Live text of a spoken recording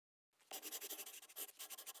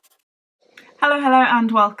Hello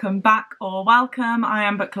and welcome back, or welcome. I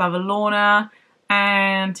am book lover Lorna,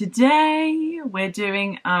 and today we're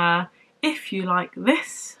doing a if you like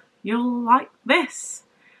this, you'll like this.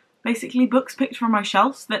 Basically books picked from my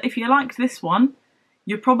shelves that if you liked this one,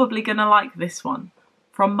 you're probably gonna like this one,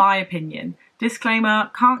 from my opinion.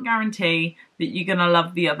 Disclaimer, can't guarantee that you're gonna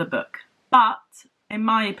love the other book, but in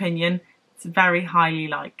my opinion, it's very highly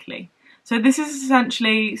likely. So this is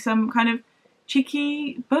essentially some kind of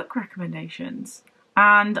cheeky book recommendations,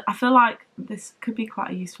 and I feel like this could be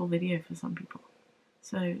quite a useful video for some people.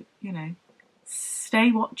 So, you know,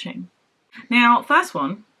 stay watching. Now, first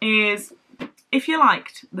one is if you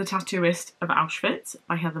liked The Tattooist of Auschwitz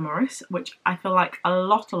by Heather Morris, which I feel like a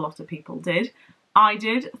lot of people did. I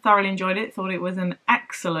did, thoroughly enjoyed it, thought it was an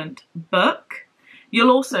excellent book.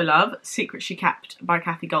 You'll also love Secret She Kept by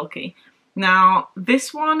Kathy Golke. Now,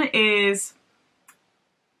 this one is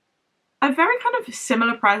a very kind of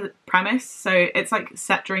similar premise. So it's like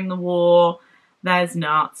set during the war, there's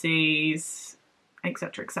Nazis,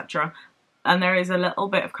 etc, etc. And there is a little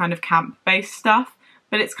bit of kind of camp-based stuff,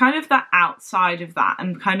 but it's kind of that outside of that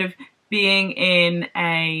and kind of being in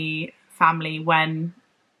a family when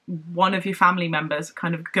one of your family members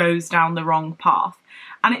kind of goes down the wrong path.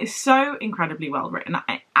 And it is so incredibly well written.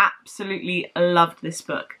 I absolutely loved this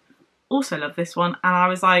book. Also loved this one, and I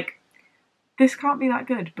was like, this can't be that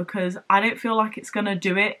good because I don't feel like it's going to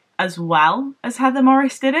do it as well as Heather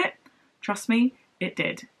Morris did it. Trust me, it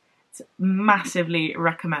did. So massively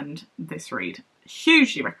recommend this read.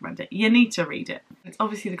 Hugely recommend it. You need to read it. It's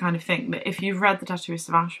obviously the kind of thing that if you've read The Tattooist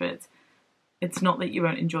of Auschwitz, it's not that you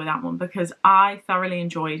won't enjoy that one, because I thoroughly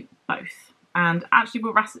enjoyed both and actually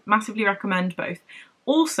will massively recommend both.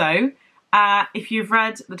 Also, if you've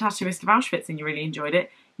read The Tattooist of Auschwitz and you really enjoyed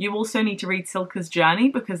it, you also need to read Silke's Journey,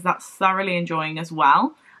 because that's thoroughly enjoying as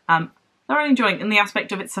well. Thoroughly enjoying in the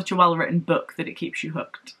aspect of it's such a well-written book that it keeps you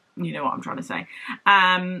hooked. You know what I'm trying to say.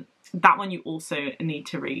 That one you also need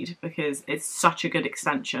to read because it's such a good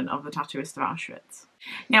extension of The Tattooist of Auschwitz.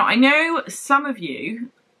 Now, I know some of you,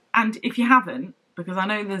 and if you haven't, because I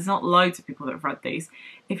know there's not loads of people that have read these,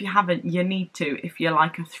 if you haven't, you need to if you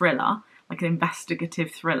like a thriller, like an investigative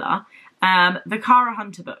thriller. The Kara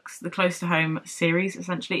Hunter books, the Close to Home series,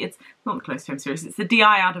 essentially. It's not the Close to Home series, it's the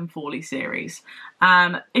D.I. Adam Fawley series.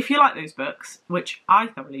 If you like those books, which I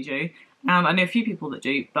thoroughly do, I know a few people that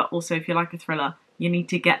do, but also if you like a thriller, you need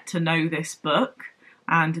to get to know this book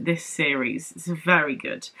and this series. It's very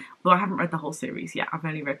good. Well, I haven't read the whole series yet. I've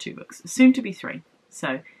only read 2 books, soon to be 3.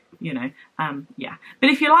 So, you know, yeah.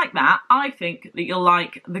 But if you like that, I think that you'll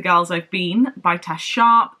like The Girls I've Been by Tess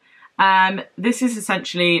Sharp. This is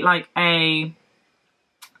essentially like a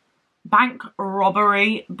bank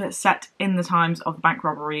robbery, but set in the times of bank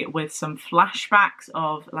robbery with some flashbacks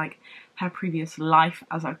of like her previous life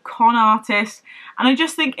as a con artist. And I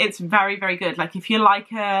just think it's very, very good. Like if you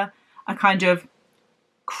like a kind of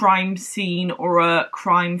crime scene or a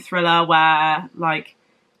crime thriller where like,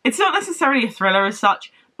 it's not necessarily a thriller as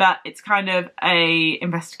such, but it's kind of a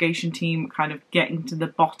investigation team kind of getting to the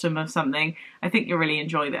bottom of something, I think you'll really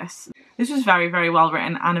enjoy this. This was very, very well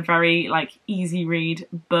written and a very like easy read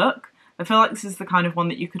book. I feel like this is the kind of one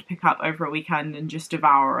that you could pick up over a weekend and just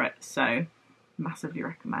devour it. So massively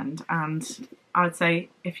recommend. And I would say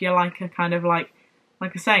if you like a kind of like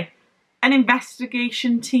I say, an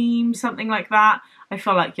investigation team, something like that, I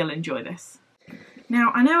feel like you'll enjoy this.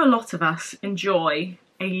 Now, I know a lot of us enjoy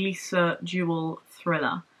a Lisa Jewell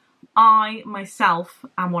thriller. I myself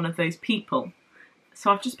am one of those people.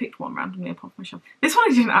 So I've just picked one randomly up off my shelf. This one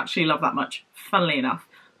I didn't actually love that much, funnily enough.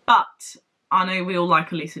 But I know we all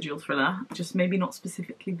like a Lisa Jewell thriller, just maybe not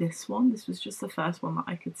specifically this one. This was just the first one that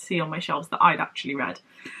I could see on my shelves that I'd actually read.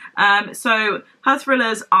 So her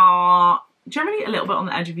thrillers are generally a little bit on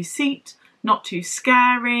the edge of your seat, not too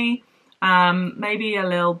scary, maybe a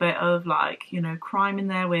little bit of like, you know, crime in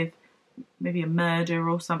there with maybe a murder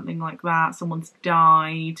or something like that. Someone's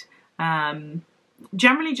died.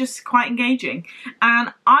 Generally just quite engaging.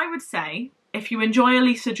 And I would say if you enjoy a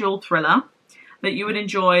Lisa Jewell thriller, that you would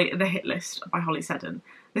enjoy The Hit List by Holly Seddon.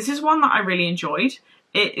 This is one that I really enjoyed.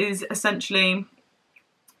 It is essentially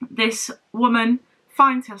this woman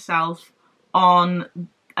finds herself on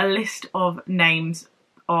a list of names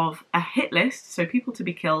of a hit list, so people to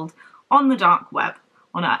be killed on the dark web,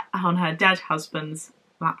 on her dead husband's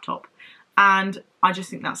laptop. And I just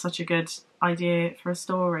think that's such a good idea for a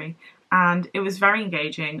story. And it was very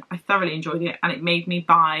engaging. I thoroughly enjoyed it, and it made me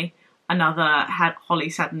buy another Holly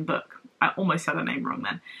Seddon book. I almost said her name wrong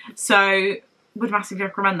then. So would massively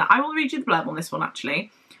recommend that. I will read you the blurb on this one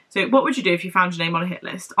actually. So what would you do if you found your name on a hit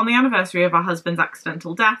list? On the anniversary of her husband's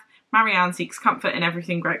accidental death, Marianne seeks comfort in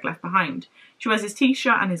everything Greg left behind. She wears his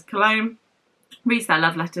t-shirt and his cologne, reads their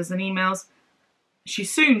love letters and emails.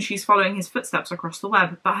 She's following his footsteps across the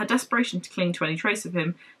web, but her desperation to cling to any trace of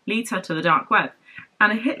him leads her to the dark web,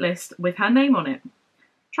 and a hit list with her name on it.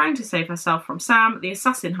 Trying to save herself from Sam, the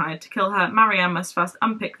assassin hired to kill her, Marianne must first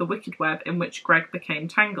unpick the wicked web in which Greg became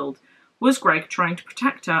tangled. Was Greg trying to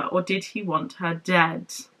protect her, or did he want her dead?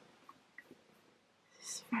 This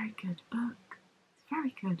is a very good book. It's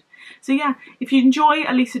very good. So yeah, if you enjoy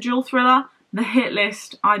a Lisa Jewell thriller, the hit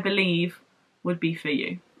list, I believe, would be for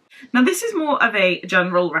you. Now this is more of a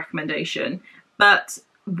general recommendation, but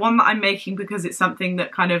one that I'm making because it's something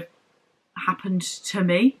that kind of happened to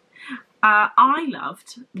me. I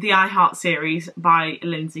loved the I Heart series by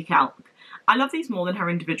Lindsay Kelk. I love these more than her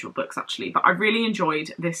individual books actually, but I really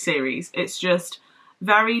enjoyed this series. It's just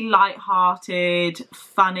very light-hearted,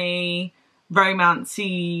 funny,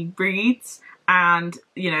 romancy reads, and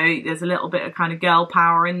you know, there's a little bit of kind of girl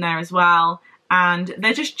power in there as well. And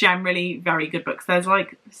they're just generally very good books. There's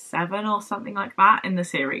like 7 or something like that in the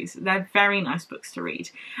series. They're very nice books to read.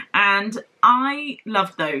 And I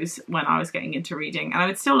loved those when I was getting into reading, and I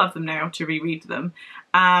would still love them now to reread them.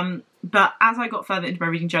 But as I got further into my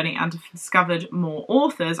reading journey and discovered more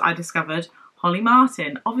authors, I discovered Holly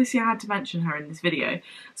Martin. Obviously I had to mention her in this video.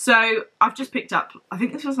 So I've just picked up, I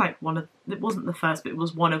think this was like it wasn't the first, but it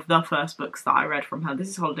was one of the first books that I read from her. This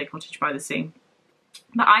is Holiday Cottage by the Sea.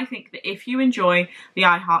 But I think that if you enjoy the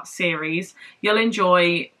I Heart series, you'll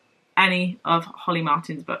enjoy any of Holly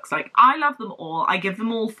Martin's books. Like, I love them all. I give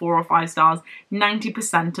them all 4 or 5 stars.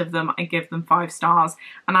 90% of them, I give them 5 stars.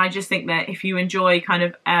 And I just think that if you enjoy kind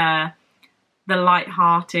of the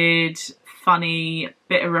light-hearted, funny,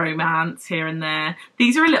 bit of romance here and there,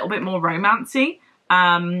 these are a little bit more romancy.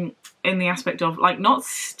 In the aspect of, like, not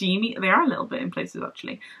steamy, they are a little bit in places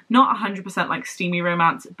actually, not 100% like steamy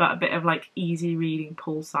romance, but a bit of like easy reading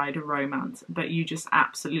poolside romance, but you just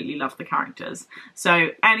absolutely love the characters. So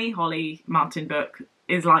any Holly Martin book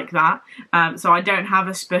is like that. So I don't have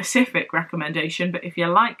a specific recommendation, but if you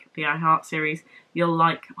like the I Heart series, you'll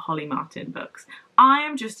like Holly Martin books. I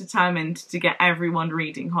am just determined to get everyone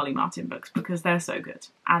reading Holly Martin books because they're so good,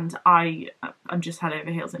 and I'm just head over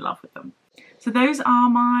heels in love with them. So those are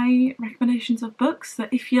my recommendations of books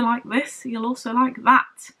that if you like this, you'll also like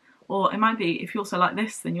that. Or it might be, if you also like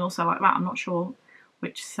this, then you also like that. I'm not sure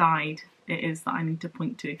which side it is that I need to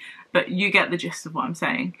point to, but you get the gist of what I'm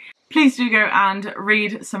saying. Please do go and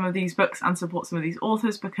read some of these books and support some of these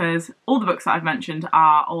authors, because all the books that I've mentioned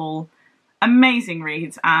are all amazing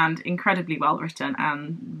reads and incredibly well written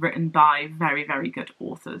and written by very, very good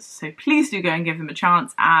authors. So please do go and give them a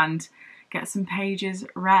chance and get some pages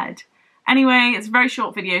read. Anyway, it's a very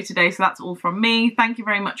short video today, so that's all from me. Thank you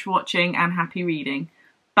very much for watching and happy reading.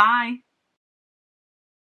 Bye!